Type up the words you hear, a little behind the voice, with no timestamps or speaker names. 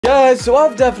Guys, so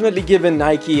I've definitely given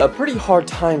Nike a pretty hard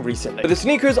time recently. But the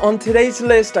sneakers on today's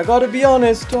list, I gotta be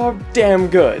honest, are damn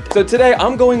good. So today,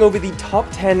 I'm going over the top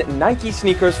 10 Nike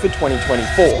sneakers for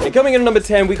 2024. And coming in at number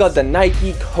 10, we got the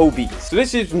Nike Kobe. So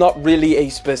this is not really a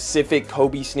specific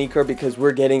Kobe sneaker because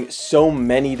we're getting so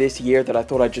many this year that I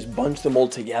thought I'd just bunch them all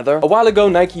together. A while ago,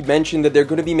 Nike mentioned that they're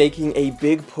going to be making a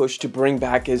big push to bring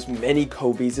back as many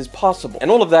Kobes as possible. And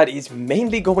all of that is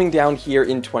mainly going down here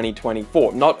in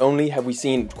 2024. Not only have we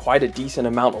seen quite a decent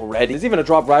amount already, there's even a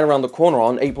drop right around the corner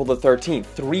on April the 13th.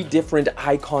 3 different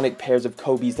iconic pairs of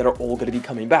Kobes that are all going to be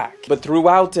coming back. But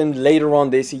throughout and later on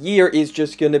this year is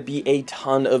just going to be a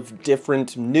ton of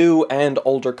different new and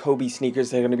older Kobe sneakers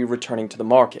that are going to be returning to the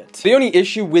market. The only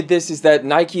issue with this is that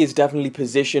Nike has definitely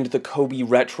positioned the Kobe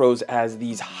retros as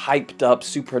these hyped up,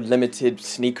 super limited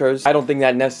sneakers. I don't think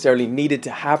that necessarily needed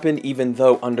to happen, even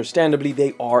though understandably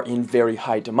they are in very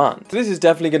high demand. So this is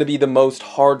definitely going to be the most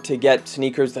hard to get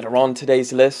sneakers that are on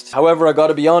today's list. However, I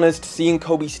gotta be honest, seeing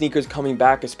Kobe sneakers coming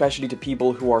back, especially to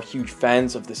people who are huge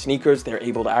fans of the sneakers, they're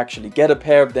able to actually get a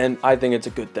pair, then I think it's a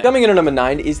good thing. Coming in at number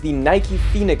 9 is the Nike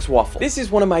Phoenix Waffle. This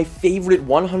is one of my favorite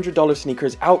 $100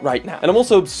 sneakers out right now. And I'm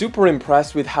also super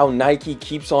impressed with how Nike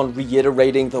keeps on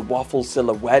reiterating the waffle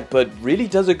silhouette, but really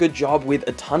does a good job with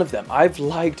a ton of them. I've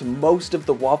liked most of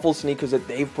the waffle sneakers that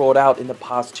they've brought out in the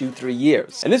past 2-3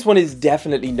 years. And this one is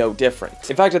definitely no different.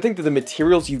 In fact, I think that the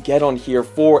materials you get on here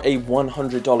for a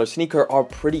 $100 sneaker are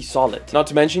pretty solid. Not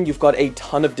to mention, you've got a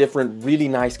ton of different really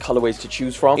nice colorways to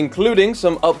choose from, including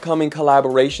some upcoming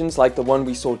collaborations like the one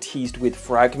we saw teased with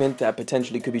Fragment that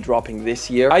potentially could be dropping this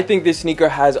year. I think this sneaker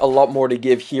has a lot more to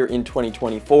give here in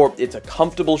 2024. It's a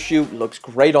comfortable shoe, looks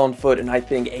great on foot, and I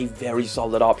think a very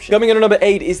solid option. Coming in at number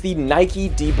 8 is the Nike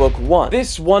D-Book 1.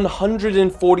 This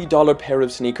 $140 pair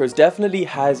of sneakers definitely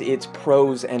has its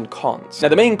pros and cons. Now,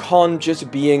 the main con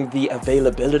just being the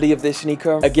availability of this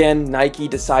sneaker. Again, Nike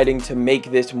deciding to make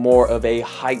this more of a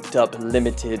hyped up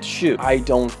limited shoe. I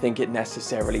don't think it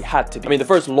necessarily had to be. I mean, the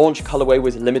first launch colorway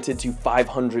was limited to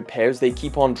 500 pairs. They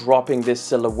keep on dropping this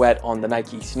silhouette on the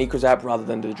Nike Sneakers app rather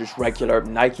than the just regular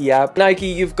Nike app. Nike,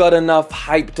 you've got enough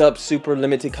hyped up super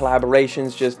limited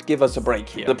collaborations, just give us a break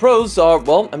here. The pros are,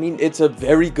 well, I mean, it's a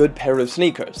very good pair of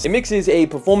sneakers. It mixes a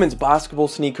performance basketball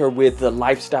sneaker with the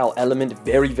lifestyle element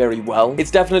very, very well.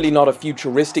 It's definitely not a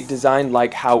futuristic design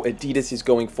like how Adidas is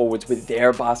going forwards with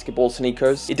their basketball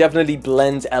sneakers. It definitely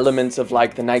blends elements of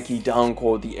like the Nike Dunk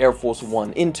or the Air Force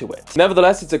One into it.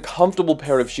 Nevertheless, it's a comfortable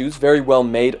pair of shoes, very well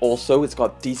made also. It's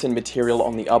got decent material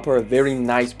on the upper, a very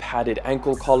nice padded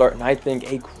ankle collar, and I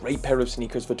think a great pair of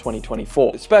sneakers for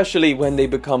 2024, especially when they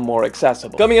become more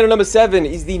accessible. Coming in at number 7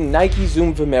 is the Nike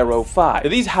Zoom Vemero 5. Now,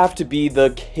 these have to be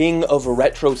the king of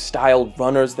retro style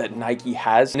runners that Nike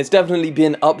has, and it's definitely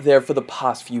been up there for the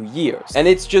past few years. And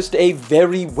it's just a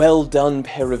very well done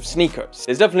pair of sneakers.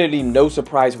 There's definitely no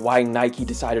surprise why Nike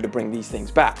decided to bring these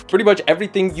things back. Pretty much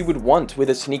everything you would want with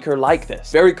a sneaker like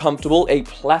this. Very comfortable, a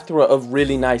plethora of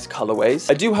really nice colorways.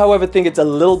 I do, however, think it's a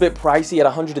little bit pricey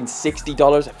at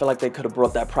 $160. I feel like they could have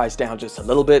brought that price down just a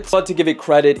little bit, but to give it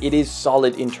credit, it is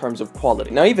solid in terms of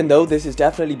quality. Now, even though this has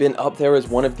definitely been up there as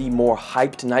one of the more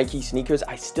hyped Nike sneakers,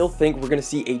 I still think we're going to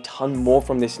see a ton more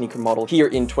from this sneaker model here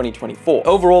in 2024.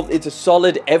 Overall, it's a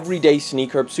solid everyday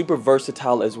sneaker, super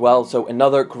versatile as well, so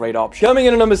another great option. Coming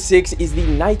in at number 6 is the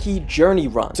Nike Journey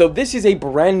Run. So this is a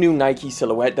brand new Nike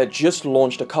silhouette that just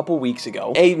launched a couple weeks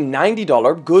ago. A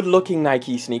 $90 good looking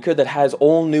Nike sneaker that has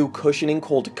all new cushioning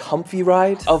called Comfy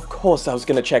Ride. Of course I was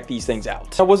gonna check these things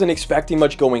out. I wasn't expecting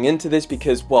much going into this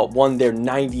because, well, one, they're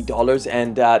 $90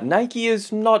 and Nike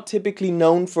is not typically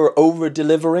known for over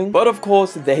delivering, but of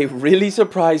course they really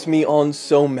surprised me on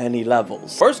so many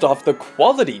levels. First off, the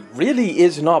quality really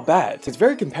is not bad. It's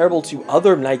very comparable to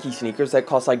other Nike sneakers that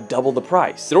cost like double the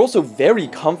price. They're also very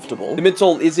comfortable. The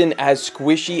midsole isn't as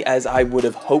squishy as I would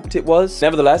have hoped it was.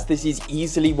 Nevertheless, this is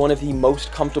easily one of the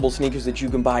most comfortable sneakers that you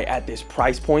can buy at this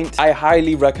price point. I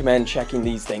highly recommend checking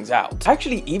these things out. I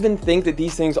actually even think that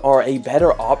these things are a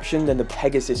better option than the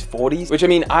Pegasus 40s, which I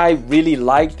mean, I really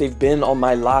liked. They've been on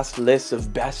my last list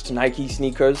of best Nike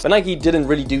sneakers, but Nike didn't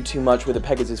really do too much with the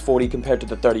Pegasus 40 compared to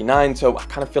the 39, so I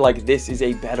kind of feel like this is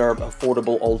a better,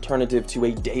 affordable alternative to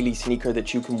a daily sneaker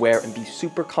that you can wear and be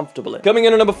super comfortable in. Coming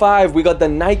in at number 5, we got the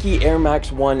Nike Air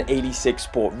Max 186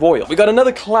 Sport Royal. We got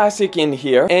another classic in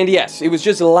here, and yes, it was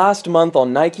just last month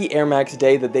on Nike Air Max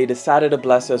Day that they decided to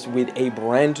bless us with a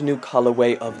brand new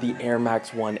colorway of the Air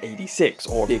Max 186,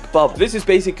 or Big Bubble. This is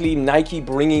basically Nike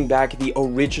bringing back the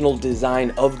original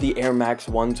design of the Air Max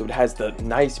 1, so it has the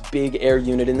nice big air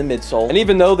unit in the midsole, and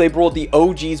even though they brought the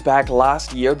OGs back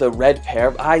last year, the red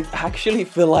pair, I actually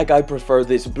feel like I prefer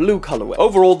this blue colorway.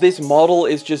 Overall, this model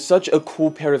is just such a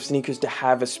cool pair of sneakers to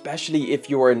have, especially if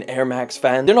you're an Air Max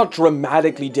fan. They're not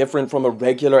dramatically different from a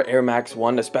regular Air Max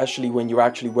 1, especially when you're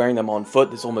actually wearing them on foot.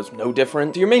 There's almost no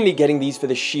difference. So you're mainly getting these for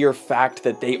the sheer fact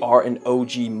that they are an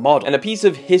OG model and a piece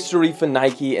of history for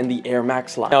Nike and the Air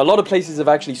Max line. Now, a lot of places have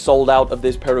actually sold out of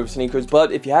this pair of sneakers,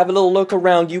 but if you have a little look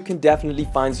around, you can definitely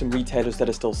find some retailers that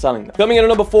are still selling them. Coming in at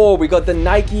number 4, we got the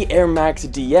Nike Air Max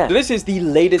DM. So this is the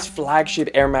latest flagship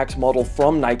Air Max model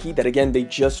from Nike that, again, they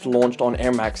just launched on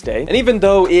Air Max Day. And even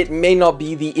though it may not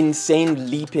be the insane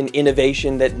leap in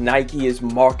innovation that Nike is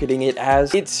marketing it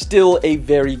as, it's still a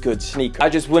very good sneaker. I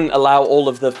just wouldn't allow all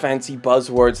of the fancy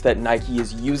buzzwords that Nike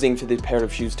is using for this pair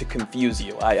of shoes to confuse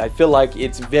you. I feel like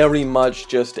it's very much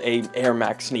just a Air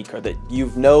Max sneaker that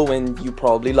you know and you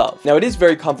probably love. Now, it is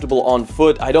very comfortable on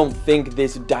foot. I don't think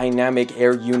this dynamic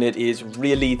air unit is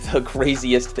really the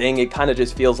craziest thing. It kind of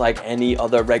just feels like any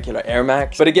other regular Air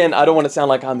Max. But again, I don't want to sound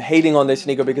like I'm hating on this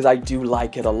sneaker because I do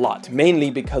like it a lot, mainly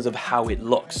because of how it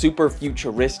looks. Super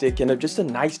futuristic and just a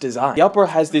nice design. The upper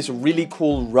has this really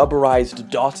cool rubberized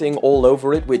dotting all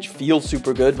over it, which feels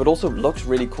super good, but also looks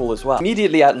really cool as well.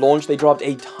 Immediately at launch, they dropped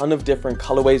a ton of different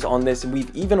colorways on this, and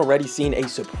we've even already seen a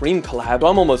Supreme collab. So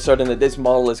I'm almost certain that this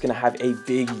model is going to have a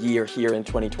big year here in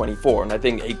 2024, and I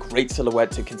think a great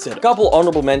silhouette to consider. A couple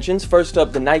honorable mentions. First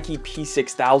up, the Nike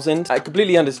P6000. I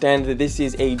completely understand that this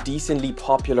is a decently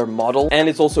popular model, and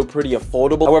it's also pretty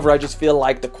affordable. However, I just feel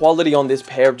like the quality on this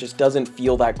pair just doesn't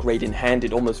feel that great in hand.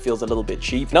 It almost feels a little bit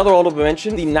cheap. Another honorable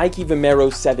mention, the Nike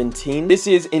Vemero 17. This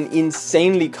is an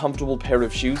insanely comfortable pair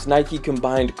of shoes. Nike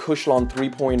combined Cushlon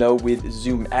 3.0 with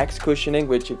Zoom X cushioning,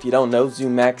 which, if you don't know,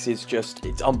 Zoom X is just,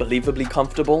 it's unbelievably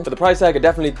comfortable. For the price tag, I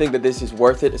definitely think that this is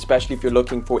worth it, especially if you're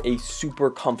looking for a super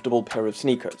comfortable pair of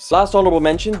sneakers. Last honorable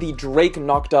mention, the Drake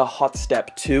Nocta Hot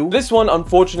Step 2. This one,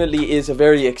 unfortunately, is a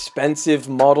very expensive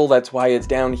model. That's why it's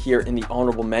down here in the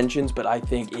honorable mentions, but I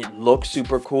think it looks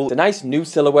super cool. It's a nice new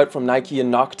silhouette from Nike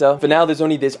and Nocta. For now, there's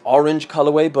only this orange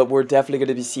colorway, but we're definitely going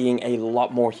to be seeing a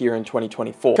lot more here in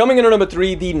 2024. Coming in at number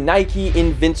 3, the Nike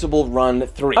Invincible Run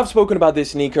 3. I've spoken about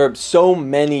this sneaker so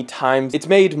many times. It's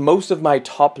made most of my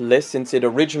top lists since it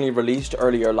originally released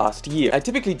earlier last year. I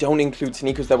typically don't include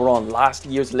sneakers that were on last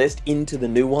year's list into the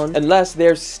new one, unless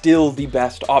they're still the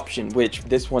best option, which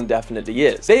this one definitely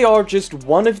is. They are just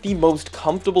one of the most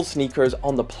comfortable sneakers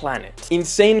on the planet.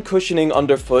 Insane cushioning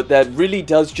underfoot that really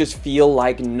does just feel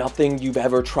like nothing you've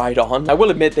ever tried on. I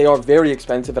will admit they are very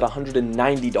expensive at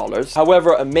 $190.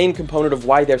 However, a main component of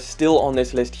why they're still on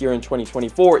this list here in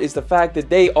 2024 is the fact that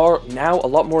they are now a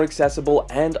lot more accessible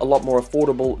and a lot more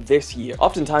affordable this year.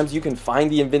 Oftentimes, you can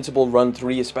find the Invincible Run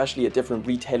 3, especially at different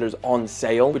retailers, on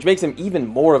sale, which makes them even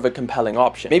more of a compelling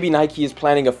option. Maybe Nike is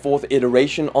planning a 4th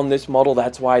iteration on this model,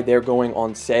 that's why they're going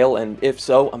on sale, and if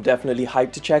so, I'm definitely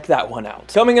hyped to check that one out.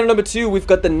 Coming in at number 2, we've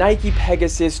got the Nike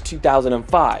Pegasus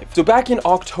 2005. So back in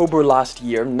October last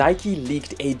year, Nike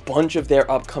leaked a bunch of their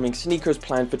upcoming sneakers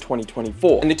planned for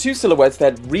 2024, and the two silhouettes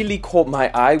that really caught my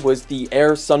eye was the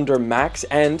Air Sunder Max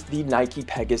and the Nike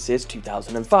Pegasus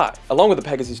 2005. Along with the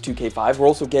Pegasus 2K5, we're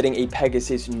also getting a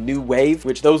Pegasus New Wave,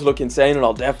 which those look insane, and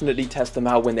I'll definitely test them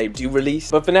out when they do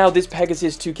release. But for now, this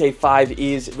Pegasus 2K5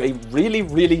 is a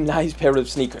really nice pair of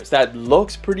sneakers that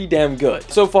looks pretty damn good.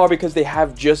 So far, because they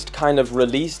have just kind of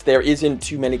released, there isn't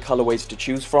too many colorways to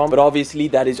choose from, but obviously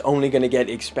that is only going to get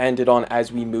expanded on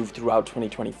as we move throughout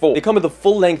 2024. They come with a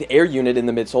full-length air unit in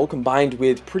the midsole combined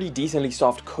with pretty decently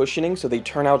soft cushioning, so they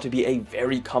turn out to be a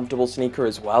very comfortable sneaker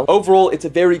as well. Overall, it's a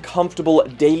very comfortable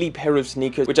daily pair of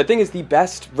sneakers, which I think is the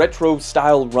best retro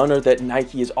style runner that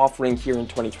Nike is offering here in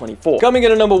 2024. Coming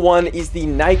in at number 1 is the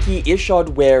Nike Ishod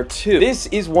Wear 2. This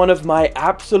is one of my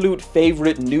absolute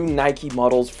favorite new Nike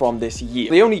models from this year.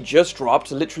 They only just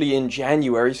dropped literally in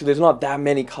January, so there's not that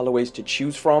many colorways to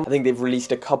choose from. I think they've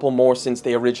released a couple more since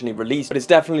they originally released, but it's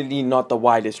definitely not the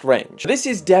widest range. This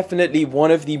is definitely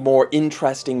one of the more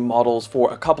interesting models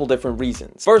for a couple different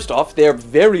reasons. First off, they're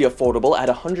very affordable at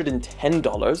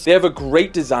 $110. They have a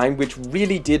great design, which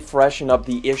really did freshen up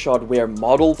the Ishod Wear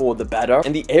model for the better,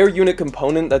 and the air unit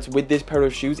component that's with this pair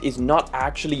of shoes is not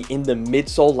actually in the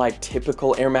midsole like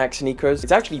typical Air Max sneakers.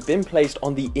 It's actually been placed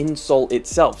on the insole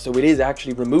itself, so it is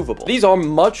actually removable. These are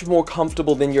much more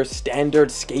comfortable than your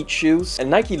standard skate shoes, and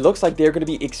Nike looks like they're going to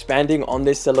be expanding on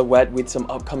this silhouette with some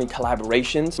upcoming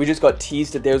collaborations. We just got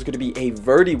teased that there's going to be a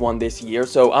Verdi one this year,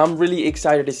 so I'm really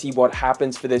excited to see what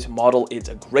happens for this model. It's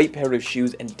a great pair of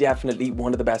shoes and definitely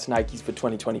one of the best Nikes for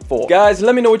 2024. Guys,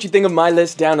 let me know what you think of my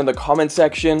list down in the comment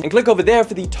section, and click over there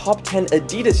for the top 10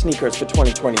 Adidas sneakers for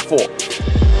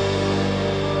 2024.